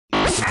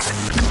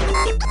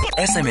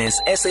SMS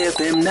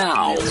SAFM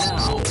now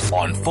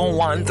on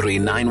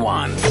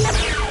 41391.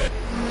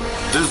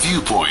 The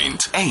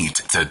Viewpoint, 8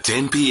 to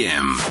 10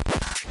 p.m.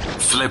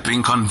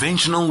 Flipping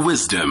conventional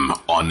wisdom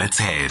on its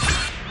head.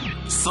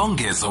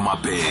 Songezo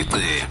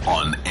Mapete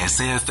on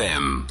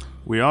SAFM.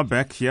 We are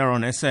back here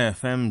on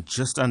SAFM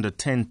just under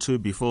 10 to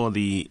before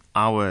the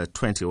hour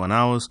 21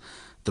 hours.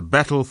 The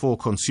battle for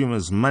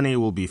consumers' money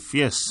will be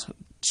fierce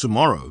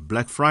tomorrow,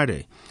 Black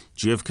Friday.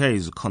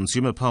 GfK's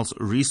Consumer Pulse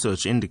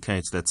research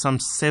indicates that some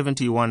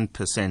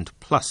 71%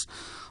 plus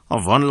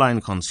of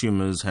online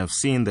consumers have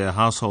seen their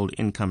household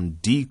income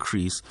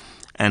decrease,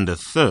 and a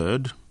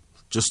third,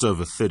 just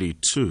over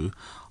 32,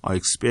 are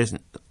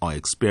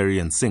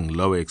experiencing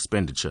lower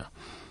expenditure.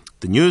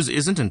 The news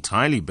isn't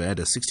entirely bad,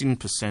 as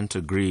 16%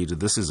 agreed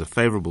this is a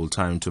favorable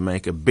time to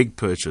make a big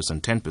purchase,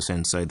 and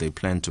 10% say they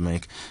plan to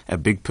make a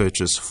big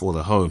purchase for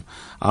the home.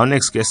 Our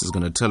next guest is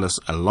going to tell us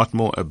a lot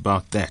more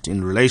about that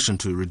in relation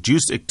to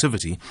reduced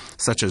activity,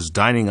 such as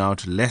dining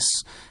out less,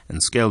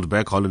 and scaled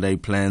back holiday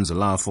plans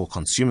allow for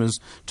consumers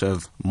to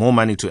have more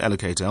money to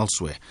allocate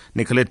elsewhere.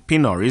 Nicolet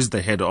Pienaar is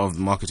the head of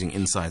marketing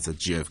insights at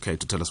GfK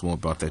to tell us more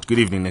about that. Good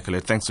evening,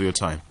 Nicolet. Thanks for your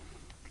time.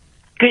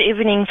 Good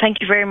evening.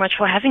 Thank you very much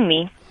for having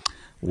me.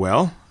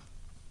 Well,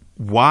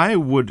 why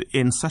would,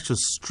 in such a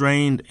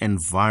strained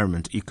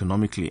environment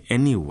economically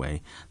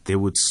anyway, there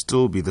would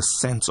still be the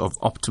sense of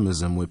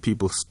optimism where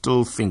people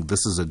still think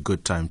this is a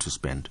good time to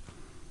spend?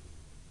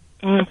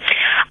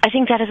 I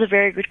think that is a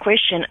very good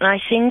question. And I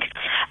think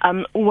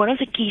one of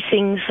the key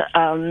things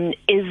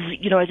is,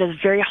 the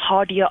very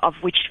hard year of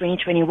which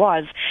 2020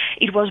 was.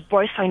 It was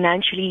both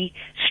financially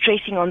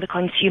stressing on the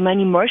consumer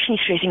and emotionally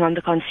stressing on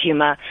the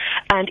consumer.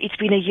 And it's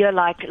been a year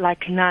like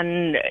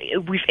none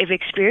we've ever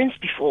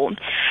experienced before.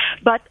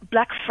 But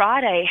Black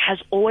Friday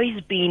has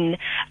always been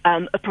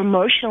a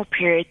promotional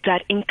period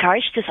that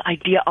encouraged this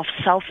idea of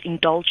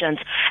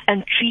self-indulgence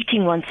and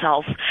treating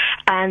oneself.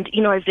 And,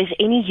 if there's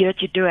any year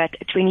to do it,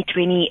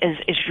 2020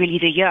 is really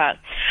the year.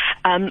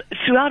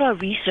 Throughout our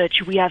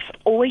research, we have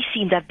always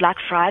seen that Black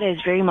Friday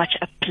is very much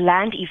a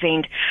planned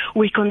event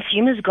where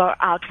consumers go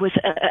out with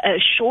a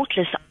short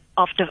list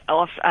of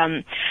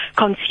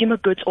consumer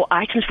goods or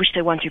items which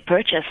they want to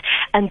purchase.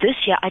 And this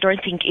year, I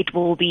don't think it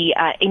will be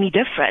any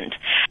different.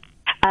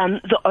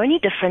 The only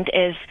difference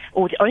is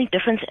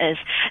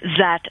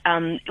that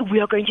we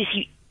are going to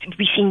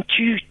be seeing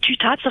two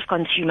types of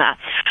consumer.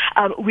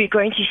 We're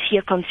going to see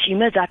a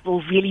consumer that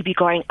will really be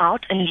going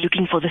out and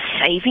looking for the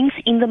savings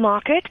in the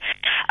market,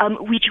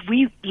 which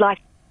we like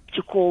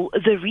to call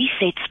the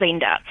reset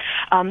spender.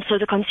 So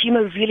the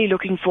consumer really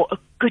looking for a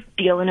good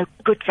deal and a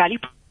good value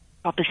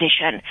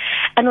proposition.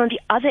 And on the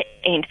other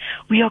end,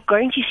 we are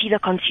going to see the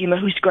consumer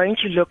who's going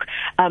to look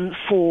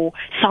for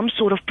some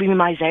sort of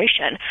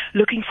premiumization,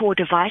 looking for a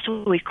device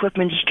or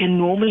equipment he can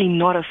normally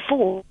not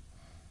afford.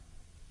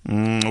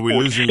 We're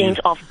losing expense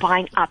of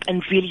buying up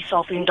and really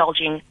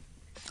self-indulging.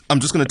 I'm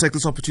just going to take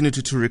this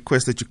opportunity to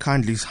request that you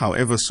kindly,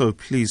 however so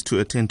please, to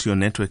attend to your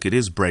network. It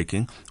is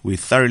breaking. We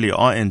thoroughly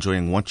are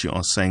enjoying what you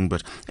are saying,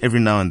 but every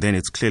now and then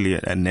it's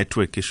clearly a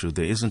network issue.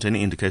 There isn't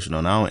any indication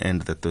on our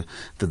end that the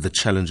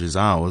challenge is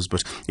ours.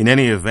 But in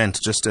any event,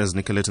 just as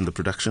Nicolet and the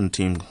production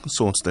team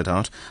sorts that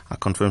out, I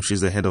confirm she's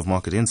the head of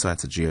market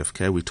insights at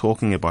GfK. We're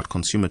talking about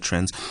consumer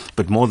trends,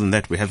 but more than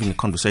that, we're having a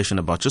conversation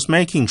about just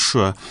making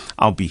sure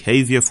our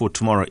behavior for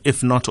tomorrow,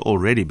 if not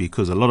already,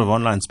 because a lot of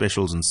online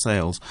specials and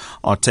sales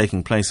are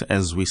taking place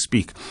as we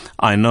speak.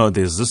 I know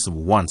there's this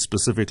one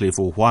specifically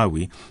for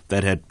Huawei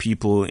that had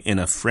people in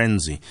a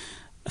frenzy.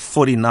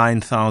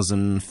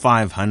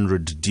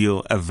 49,500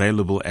 deal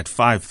available at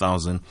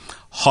 5,000.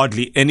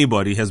 Hardly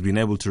anybody has been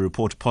able to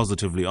report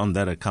positively on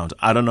that account.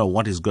 I don't know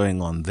what is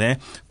going on there.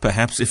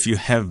 Perhaps if you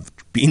have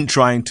been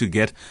trying to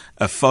get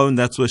a phone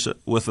that's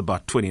worth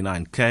about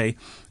 29k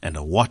and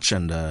a watch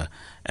and a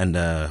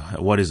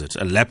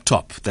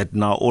laptop that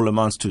now all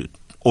amounts to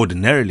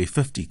ordinarily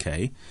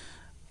 50k,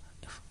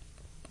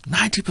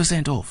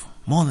 90% off.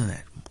 More than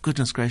that.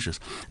 Goodness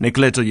gracious.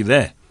 Nicolet, are you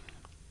there?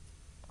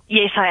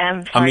 Yes, I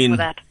am. Sorry for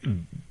that.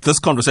 This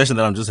conversation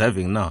that I'm just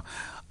having now,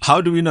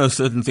 how do we know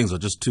certain things are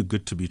just too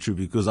good to be true?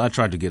 Because I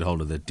tried to get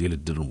hold of that deal,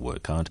 it didn't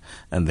work out.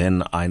 And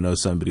then I know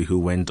somebody who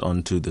went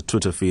onto the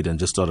Twitter feed and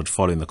just started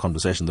following the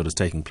conversation that is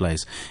taking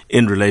place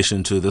in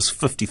relation to this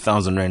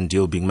 50,000 Rand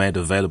deal being made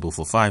available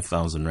for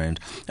 5,000 Rand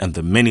and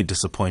the many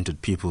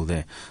disappointed people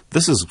there.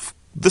 This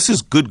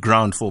is good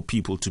ground for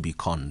people to be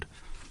conned.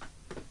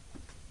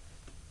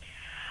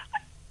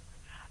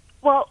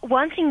 Well,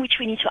 one thing which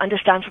we need to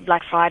understand from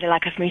Black Friday,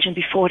 like I've mentioned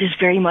before, it is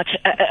very much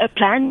a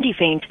planned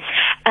event.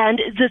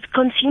 And the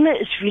consumer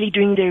is really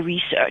doing their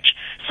research.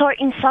 So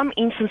in some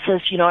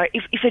instances,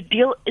 if a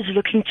deal is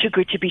looking too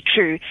good to be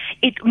true,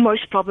 it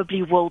most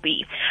probably will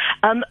be.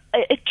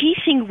 A key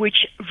thing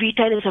which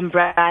retailers and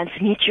brands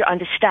need to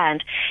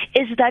understand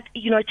is that,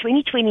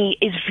 2020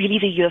 is really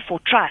the year for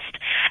trust.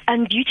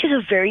 And due to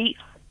the very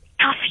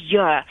tough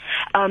year,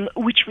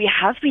 which we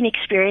have been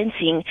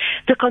experiencing,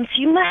 the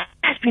consumer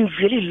has been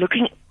really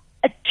looking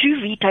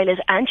to retailers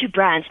and to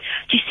brands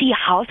to see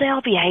how they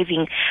are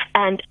behaving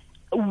and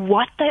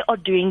what they are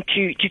doing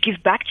to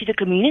give back to the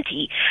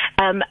community,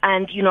 and,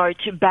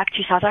 back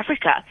to South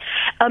Africa.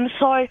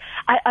 So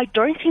I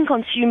don't think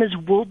consumers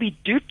will be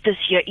duped this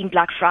year in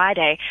Black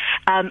Friday,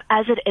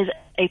 as it is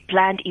a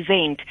planned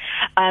event.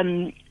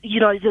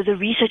 The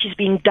research is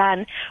being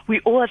done.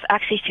 We all have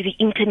access to the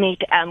internet,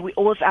 and we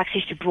all have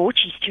access to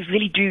broadsheets to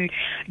really do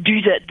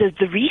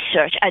the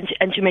research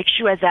and to make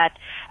sure that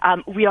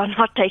we are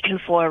not taken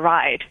for a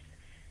ride.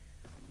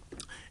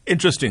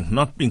 Interesting,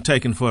 not being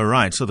taken for a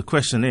ride. So the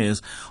question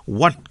is,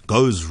 what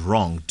goes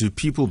wrong? Do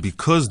people,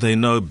 because they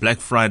know Black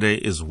Friday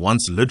is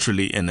once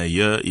literally in a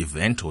year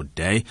event or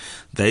day,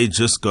 they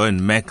just go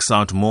and max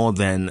out more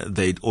than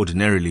they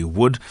ordinarily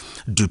would?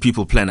 Do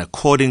people plan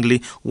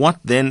accordingly? What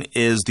then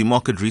is the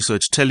market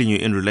research telling you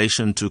in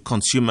relation to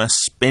consumer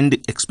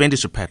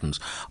expenditure patterns?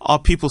 Are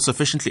people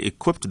sufficiently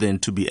equipped then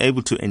to be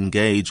able to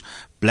engage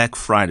Black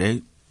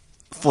Friday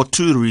for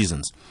two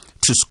reasons?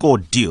 To score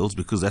deals,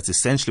 because that's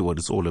essentially what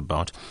it's all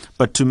about,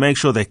 but to make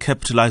sure they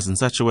capitalize in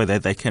such a way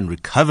that they can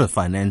recover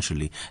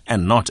financially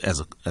and not,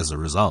 as a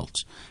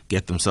result,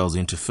 get themselves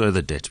into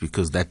further debt,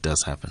 because that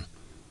does happen.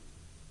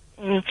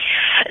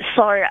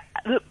 So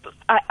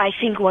I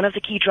think one of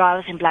the key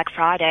drivers in Black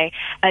Friday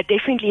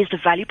definitely is the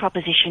value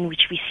proposition,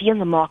 which we see in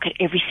the market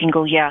every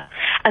single year.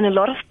 And a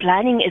lot of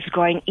planning is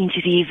going into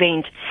the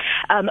event.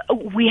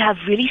 We have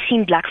really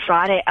seen Black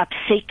Friday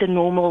upset the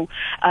normal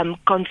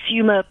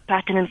consumer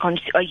pattern and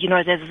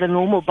the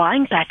normal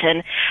buying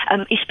pattern,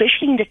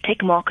 especially in the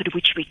tech market,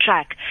 which we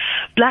track.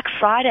 Black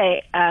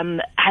Friday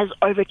has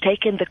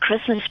overtaken the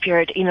Christmas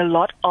period in a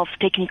lot of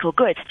technical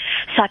goods,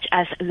 such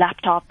as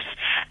laptops,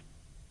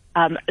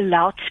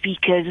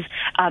 loudspeakers,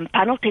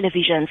 panel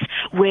televisions,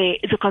 where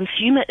the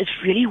consumer is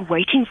really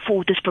waiting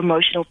for this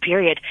promotional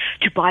period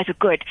to buy the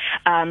good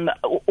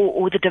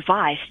or the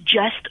device,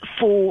 just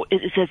for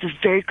the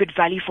very good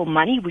value for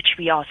money, which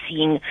we are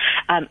seeing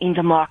in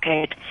the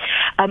market.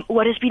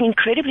 What has been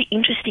incredibly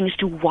interesting is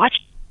to watch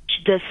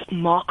this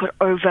market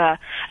over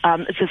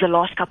the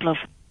last couple of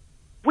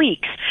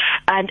weeks.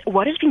 And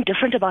what has been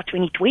different about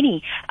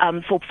 2020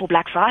 for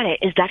Black Friday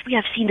is that we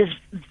have seen this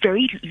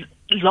very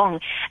long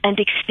and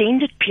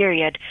extended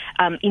period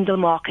in the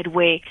market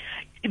where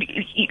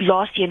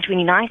last year in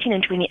 2019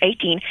 and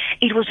 2018,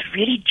 it was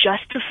really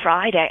just the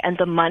Friday and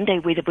the Monday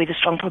where the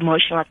strong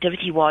promotional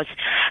activity was,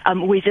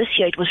 where this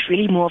year it was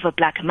really more of a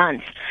black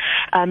month.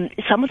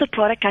 Some of the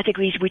product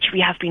categories which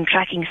we have been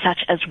tracking,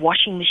 such as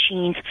washing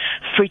machines,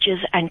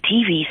 fridges, and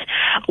TVs,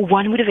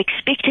 one would have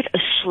expected a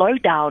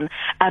slowdown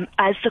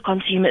as the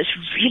consumer is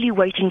really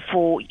waiting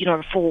for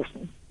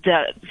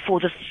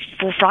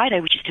Friday,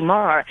 which is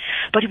tomorrow,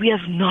 but we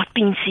have not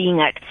been seeing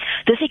it.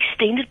 This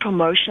extended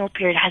promotional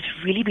period has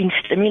really been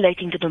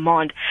stimulating the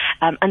demand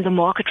and the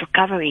market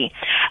recovery.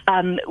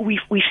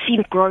 We've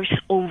seen growth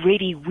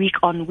already week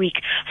on week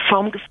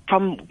from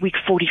week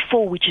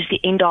 44, which is the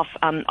end of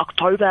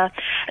October.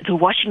 The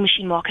washing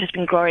machine market has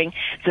been growing.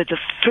 The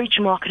fridge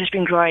market has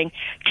been growing.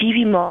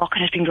 TV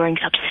market has been growing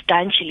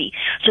substantially.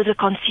 So the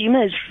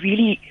consumer is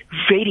really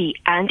ready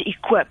and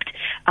equipped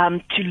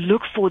to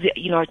look for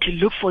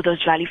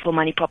those value for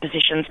money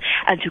propositions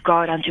and to go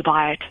out and to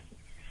buy it.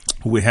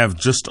 We have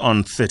just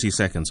on 30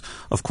 seconds.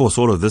 Of course,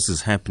 all of this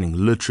is happening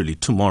literally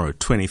tomorrow,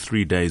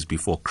 23 days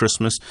before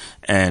Christmas,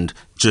 and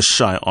just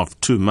shy of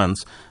 2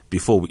 months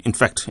before in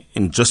fact,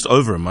 in just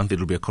over a month,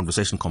 it'll be a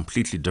conversation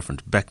completely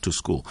different, back to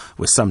school,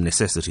 where some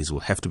necessities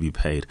will have to be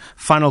paid.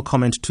 Final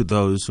comment to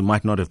those who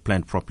might not have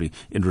planned properly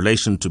in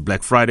relation to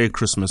Black Friday,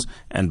 Christmas,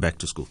 and back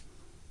to school.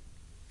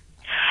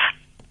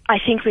 I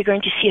think we're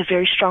going to see a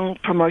very strong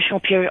promotional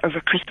period over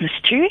Christmas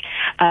too,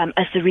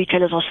 as the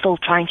retailers are still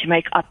trying to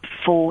make up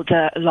for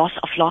the loss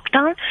of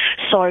lockdown.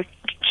 So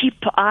keep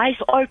eyes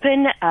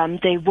open.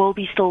 There will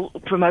be still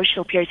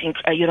promotional periods,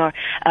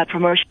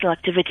 promotional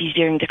activities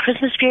during the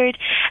Christmas period.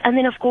 And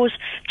then, of course,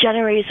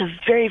 January is a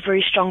very,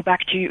 very strong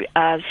back to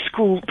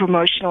school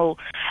promotional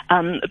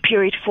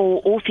period for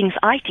all things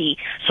IT.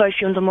 So if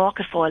you're in the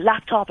market for a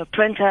laptop, a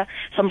printer,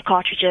 some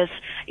cartridges,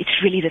 it's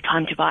really the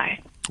time to buy.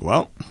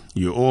 Well,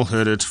 you all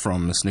heard it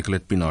from Ms.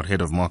 Nicolet Pienaar,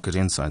 Head of Market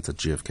Insights at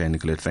GFK.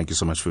 Nicolet, thank you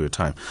so much for your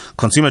time.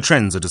 Consumer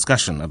Trends, a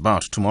discussion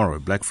about tomorrow,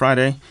 Black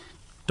Friday.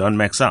 Don't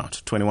max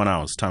out. 21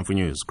 hours. Time for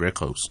news. Greg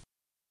Host.